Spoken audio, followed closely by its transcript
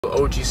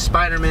OG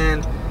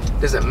Spider-Man.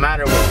 Doesn't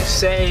matter what you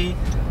say.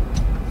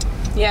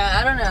 Yeah,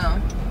 I don't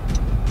know.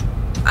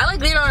 I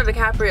like Leonardo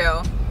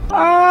DiCaprio.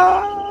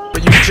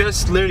 But you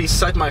just literally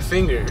sucked my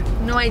finger.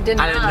 No, I did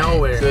not. Out of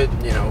nowhere. Good,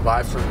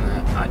 vibe from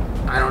that.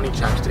 I don't need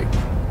chapstick.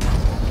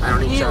 I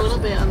don't need chapstick. A little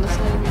bit on the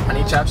side of your mouth. I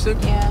need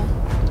chapstick?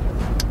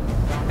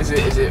 Yeah. Is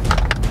it?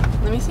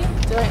 Let me see.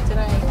 Did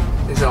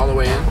I? Is it all the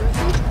way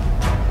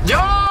in?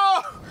 Yo!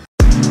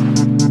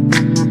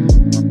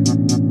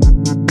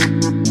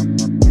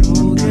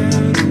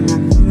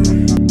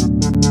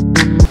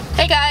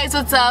 Hey guys,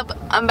 what's up?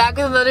 I'm back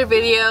with another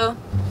video.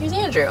 Here's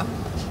Andrew.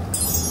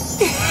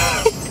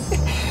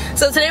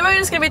 So today we're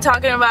just gonna be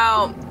talking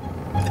about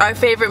our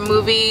favorite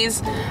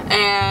movies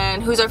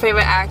and who's our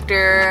favorite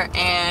actor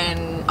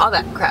and all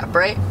that crap,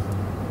 right?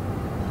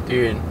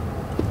 Dude,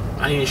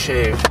 I need to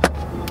shave.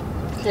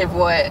 Shave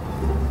what?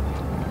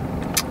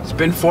 It's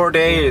been 4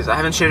 days. I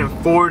haven't shaved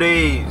in 4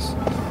 days.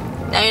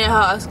 Now you know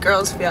how us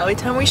girls feel. Every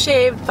time we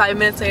shave, 5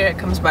 minutes later it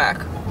comes back.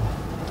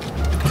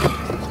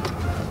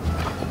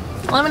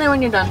 Let me know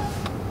when you're done.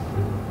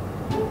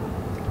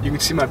 You can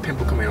see my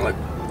pimple coming out like.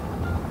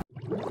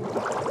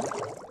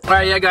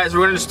 Alright, yeah guys,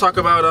 we're gonna just talk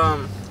about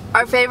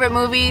our favorite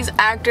movies,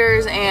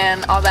 actors,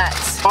 and all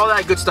that. all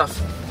that good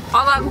stuff.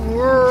 All that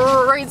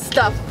great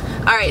stuff.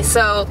 Alright,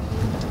 so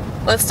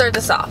let's start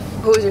this off.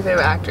 Who is your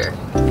favorite actor?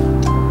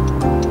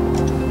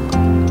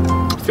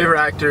 Favorite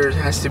actor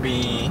has to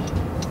be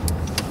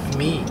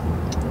me.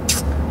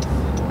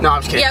 No,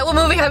 I'm just kidding. Yeah, what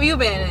movie have you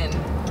been in?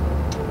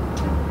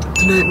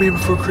 The Nightmare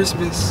Before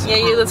Christmas. Yeah,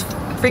 you're this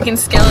freaking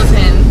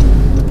skeleton.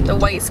 The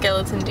white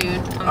skeleton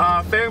dude.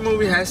 Favorite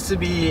movie has to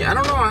be, I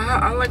don't know,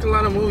 I like a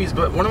lot of movies,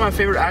 but one of my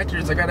favorite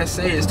actors, I gotta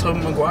say, is Tobey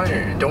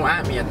Maguire. Don't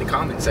at me at the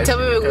comment section.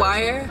 Tobey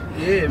Maguire?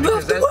 Yeah,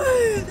 because that's...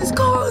 This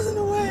car's in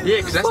the way! Yeah,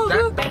 because that's...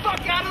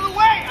 Fuck out of the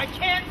way! I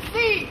can't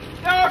see!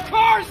 There are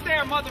cars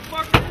there,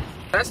 motherfucker!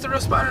 That's the real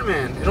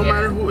Spider-Man. It don't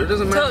matter who, it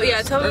doesn't matter.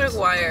 Yeah, Tobey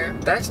Maguire.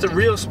 That's the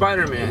real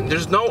Spider-Man.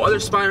 There's no other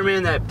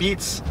Spider-Man that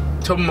beats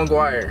Tobey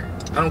Maguire.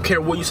 I don't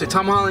care what you say.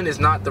 Tom Holland is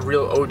not the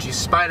real OG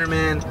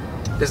Spider-Man.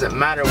 Doesn't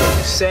matter what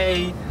you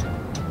say.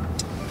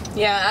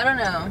 Yeah, I don't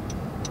know.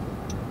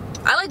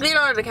 I like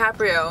Leonardo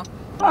DiCaprio.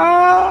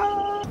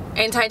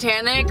 In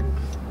Titanic,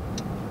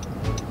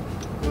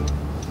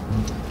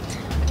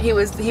 he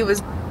was.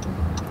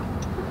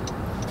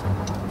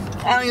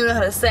 I don't even know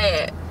how to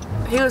say it.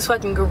 He was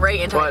fucking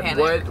great in Titanic.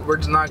 But we're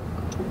just not.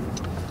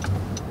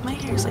 My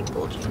hair's like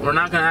bulging. We're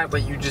not gonna act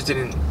like you just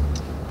didn't.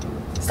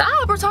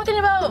 Stop! We're talking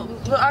about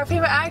our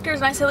favorite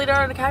actors, and I said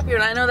Leonardo DiCaprio,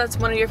 and I know that's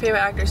one of your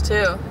favorite actors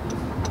too.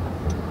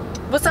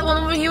 What's that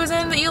one movie he was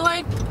in that you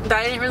liked? That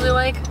I didn't really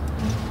like?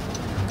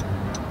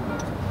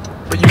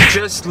 But you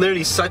just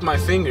literally sucked my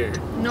finger.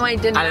 No, I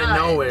did not. Out of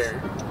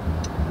nowhere.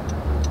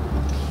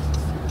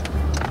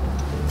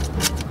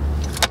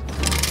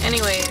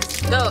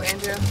 Anyways, go,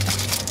 Andrew.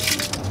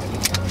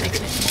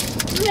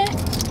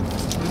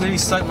 You literally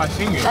sucked my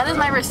finger. That is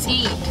my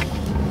receipt.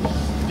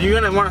 You're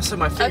gonna want to suck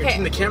my finger. Okay.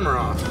 Turn the camera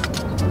off.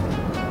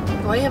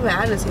 Why do you have an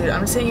attitude?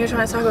 I'm sitting here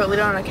trying to talk about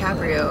Leonardo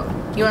DiCaprio.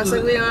 You want to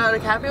suck Leonardo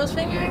DiCaprio's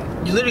finger?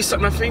 You literally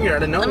sucked my finger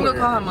out of nowhere. Let me go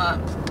call him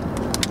up.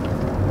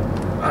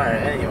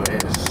 Alright,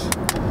 anyways.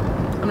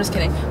 I'm just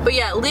kidding. But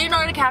yeah,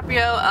 Leonardo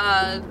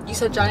DiCaprio, you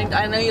said Johnny,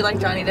 I know you like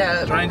Johnny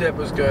Depp. Johnny Depp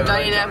was good.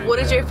 Johnny Depp. What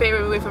is your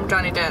favorite movie from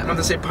Johnny Depp? I'm going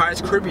to say Pirates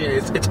of the Caribbean.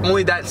 It's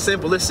only that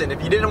simple. Listen,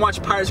 if you didn't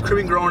watch Pirates of the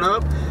Caribbean growing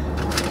up,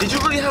 did you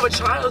really have a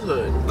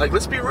childhood? Like,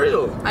 let's be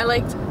real. I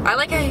like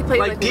how he played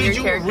like did weird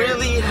you characters.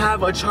 really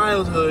have a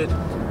childhood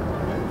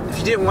if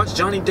you didn't watch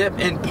Johnny Depp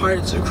and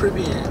Pirates of the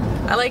Caribbean?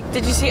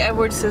 Did you see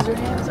Edward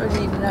Scissorhands, or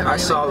did you not really I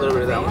saw a little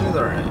bit of that one. It's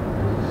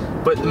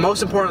alright. But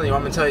most importantly, what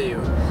I'm gonna tell you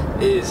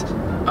is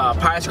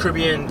Pirates of the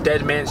Caribbean,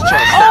 Dead Man's Chest.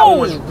 That one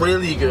was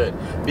really good.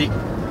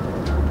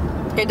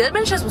 Yeah, Dead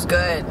Man's Chest was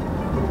good.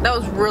 That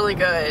was really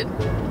good.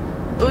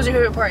 What was your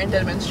favorite part in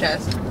Dead Man's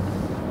Chest?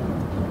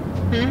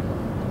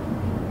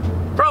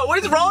 Bro, what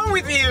is wrong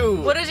with you?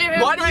 What is your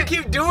favorite Why part? do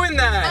you keep doing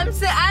that? I'm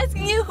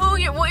asking you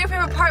what your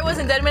favorite part was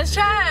in Dead Man's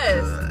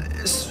Chest.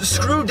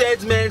 Screw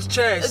Dead Man's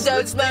Chest.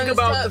 Let's think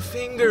about the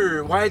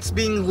finger. Why it's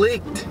being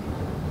licked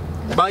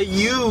by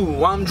you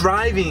while I'm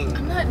driving.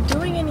 I'm not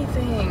doing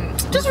anything.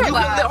 Just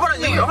relax. Hold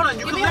on.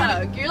 Give me a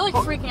hug. You're like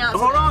freaking out.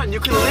 Hold on. You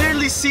can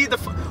literally see the.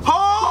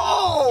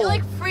 Oh! You're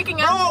like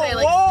freaking out today.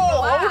 Like,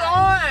 whoa!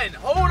 relax.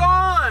 Hold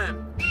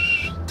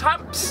on.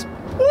 Tops.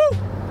 Woo!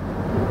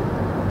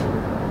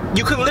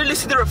 You can literally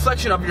see the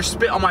reflection of your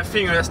spit on my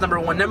finger. That's number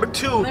one. Number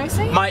two, Let me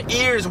see. my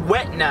ear's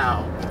wet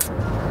now.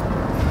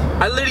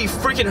 I literally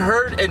freaking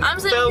heard and I'm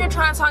sitting here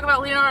trying to talk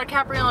about Leonardo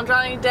DiCaprio and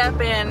Johnny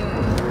Depp, and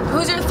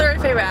who's your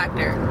third favorite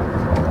actor?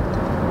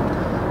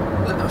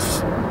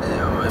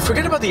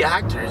 Forget about the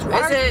actors.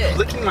 Why are you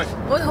licking my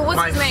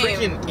what's his name?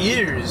 freaking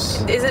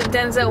ears? Is it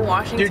Denzel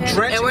Washington? You're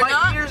drenched. And we're My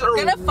not ears are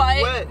gonna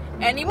fight wet.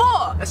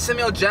 anymore. That's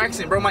Samuel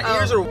Jackson, bro. My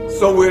ears are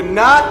So we're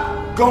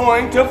not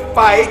going to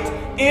fight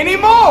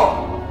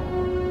anymore!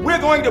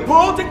 We're going to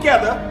pull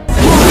together.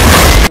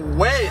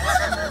 wet.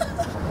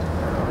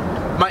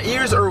 My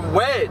ears are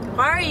wet.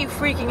 Why are you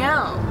freaking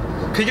out?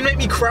 Cause you make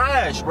me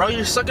crash, bro.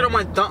 You're sucking on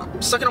my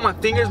thumb, sucking on my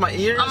fingers, my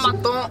ears. On my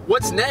thumb.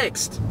 What's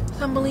next?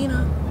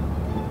 Thumbelina.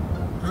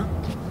 Huh?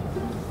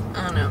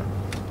 I don't know.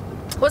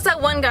 What's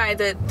that one guy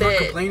that I'm not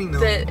complaining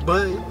though,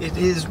 but it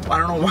is. I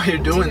don't know why you're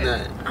doing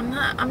that.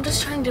 I'm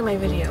just trying to do my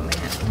video, man.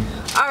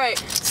 All right.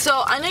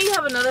 So I know you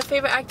have another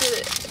favorite actor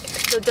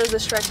that does the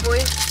Shrek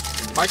voice.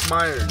 Mike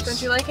Myers.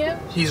 Don't you like him?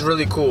 He's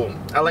really cool.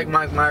 I like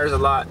Mike Myers a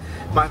lot.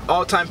 My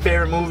all-time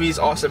favorite movie is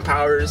Austin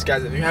Powers.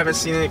 Guys, if you haven't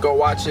seen it, go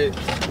watch it.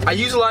 I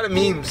use a lot of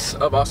memes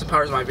of Austin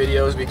Powers in my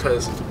videos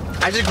because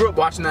I just grew up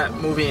watching that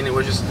movie and it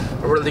was just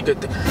a really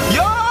good thing.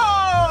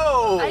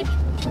 Yo!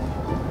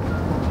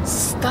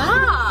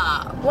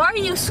 Stop! Why are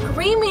you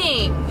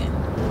screaming?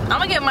 I'm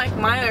gonna get Mike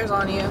Myers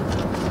on you.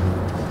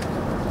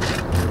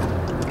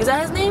 Is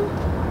that his name?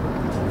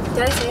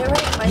 Did I say it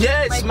right?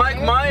 Yes,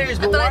 Mike Myers.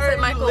 But why are you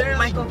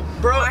literally,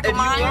 bro? Michael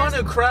If you want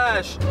to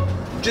crash,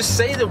 just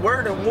say the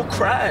word and we'll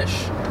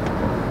crash.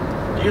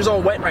 Yours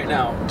all wet right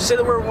now. Just say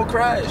the word and we'll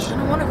crash. I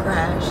don't want to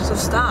crash, so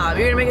stop.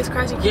 You're gonna make us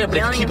crash. Yeah, but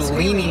if you keep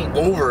leaning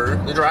over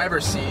the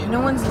driver's seat, no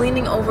one's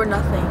leaning over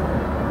nothing.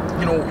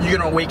 you know you're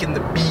gonna awaken the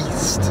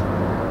beast,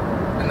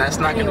 and that's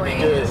not gonna be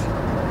good.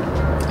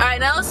 All right,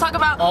 now let's talk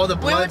about all the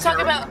blood's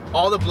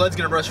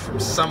gonna rush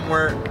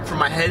from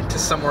my head to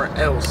somewhere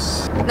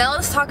else. Now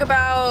let's talk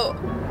about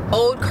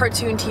old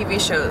cartoon TV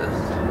shows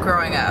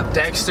growing up.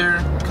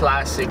 Dexter,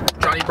 classic.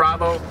 Johnny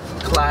Bravo,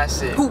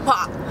 classic.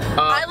 Hoo-ha.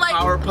 I like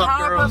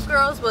Powerpuff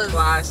Girls was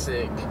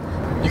classic.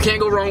 You can't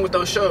go wrong with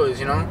those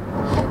shows, you know?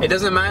 It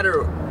doesn't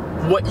matter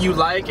what you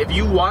like. If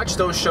you watch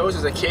those shows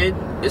as a kid,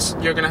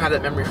 you're gonna have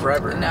that memory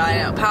forever. No, I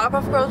know.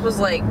 Powerpuff Girls was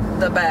like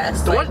the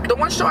best. The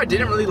one show I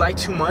didn't really like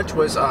too much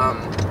was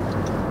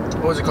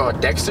what was it called?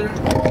 Dexter?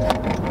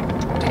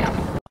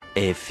 Damn.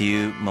 A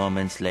few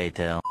moments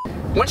later.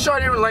 One show I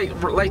didn't really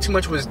like too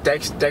much was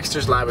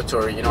Dexter's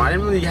Laboratory. You know, I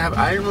didn't really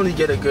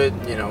get a good,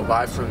 you know,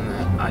 vibe from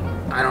that.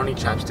 I don't need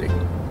chapstick.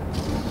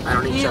 I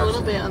don't need chapstick. You need a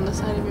little bit on the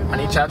side of your mouth. I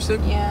need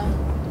chapstick? Yeah.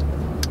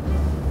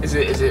 Is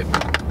it?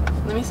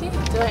 Let me see.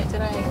 Did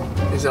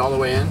I? Is it all the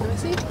way in? Let me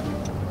see.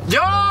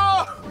 Yo!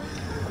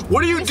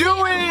 What are you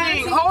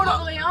doing? Hold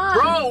on.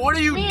 Bro, what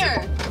are you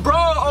doing?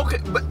 Bro, okay,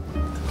 but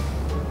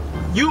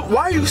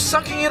why are you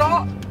sucking it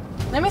off?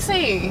 Let me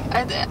see.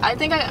 I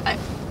think I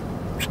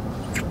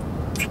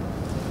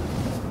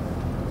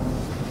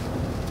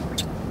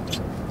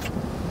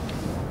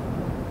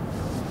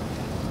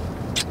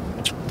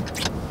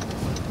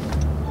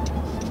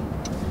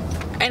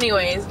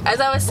Anyways,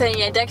 as I was saying,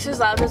 yeah, Dexter's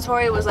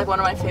Laboratory was like one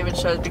of my favorite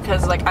shows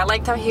because like I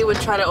liked how he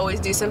would try to always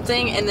do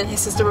something and then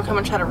his sister would come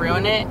and try to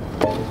ruin it,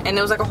 and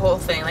it was like a whole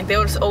thing. Like they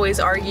would just always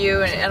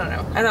argue, and I don't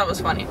know. I thought it was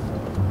funny.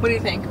 What do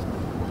you think?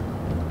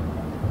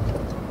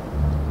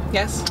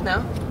 Yes?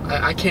 No?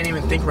 I can't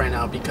even think right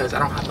now because I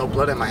don't have no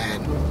blood in my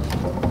head.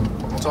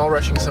 It's all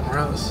rushing somewhere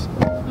else.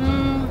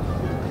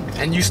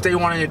 And you stay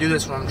wanting to do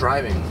this when I'm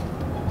driving.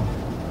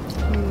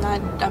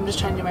 I'm just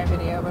trying to do my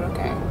video, but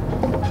okay.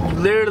 You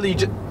literally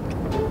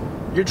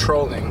you're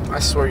trolling. I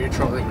swear you're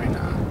trolling right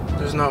now.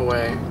 There's no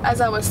way. As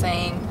I was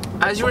saying.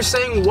 As you were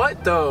saying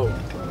what though?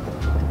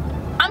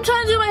 I'm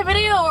trying to do my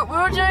video. We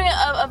were doing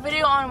a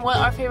video on what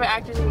our favorite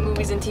actors in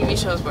movies and TV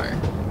shows were.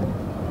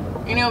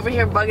 You're over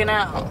here bugging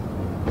out.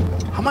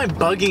 How am I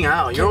bugging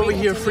out? You're over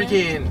here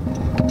freaking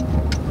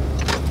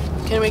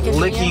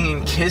licking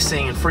and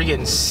kissing and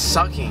freaking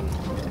sucking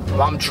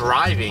while I'm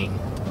driving.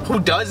 Who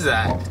does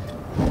that?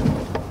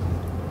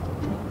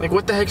 Like,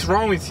 what the heck's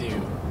wrong with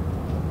you?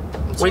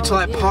 Wait till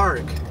I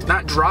park,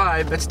 not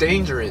drive. That's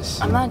dangerous.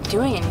 I'm not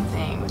doing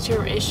anything. What's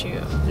your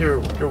issue? You're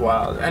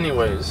wild.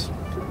 Anyways,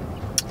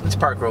 let's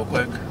park real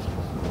quick.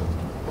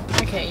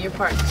 Okay, you're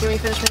parked. Can we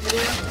finish my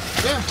video?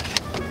 Yeah.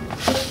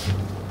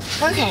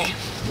 Okay.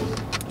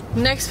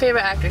 Next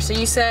favorite actor. So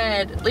you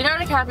said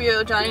Leonardo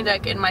DiCaprio, Johnny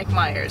Depp, and Mike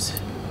Myers.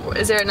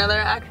 Is there another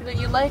actor that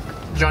you like?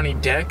 Johnny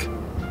Depp.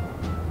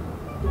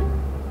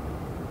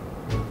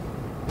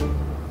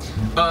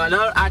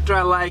 Another actor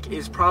I like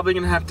is probably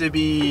gonna have to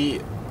be,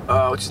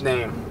 what's his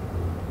name?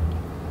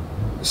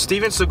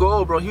 Steven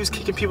Seagal, bro. He was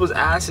kicking people's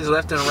asses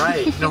left and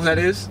right. You know who that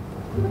is?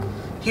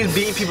 He was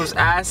beating people's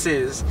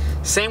asses.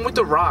 Same with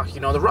The Rock. You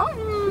know, The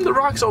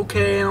Rock's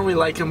okay. I don't really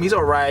like him. He's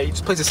alright. He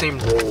just plays the same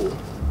role.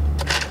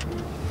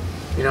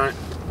 You know?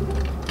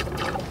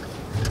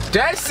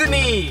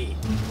 Destiny!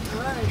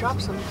 Oh, I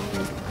dropped something.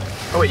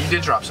 Oh wait, you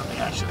did drop something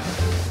actually.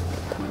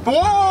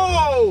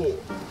 Whoa!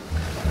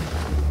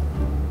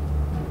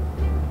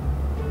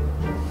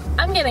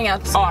 I'm getting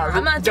out. Alright,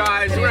 I'm not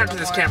guys, we're gonna have to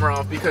turn this camera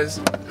off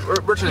because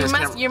we're turning this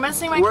camera. You're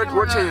messing my camera.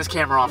 We're turning this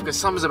camera off because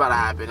something's about to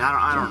happen.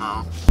 I don't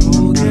know.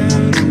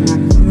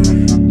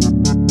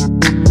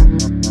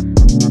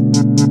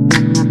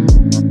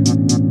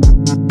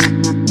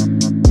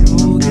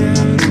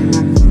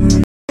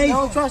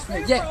 Don't trust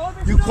me. Yeah.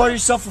 You call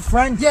yourself a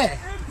friend? Yeah.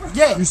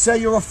 Yeah. You say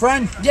you're a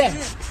friend? Yeah.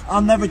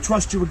 I'll never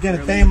trust you again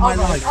a day in my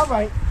life. All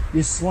right.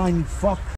 You slimy fuck.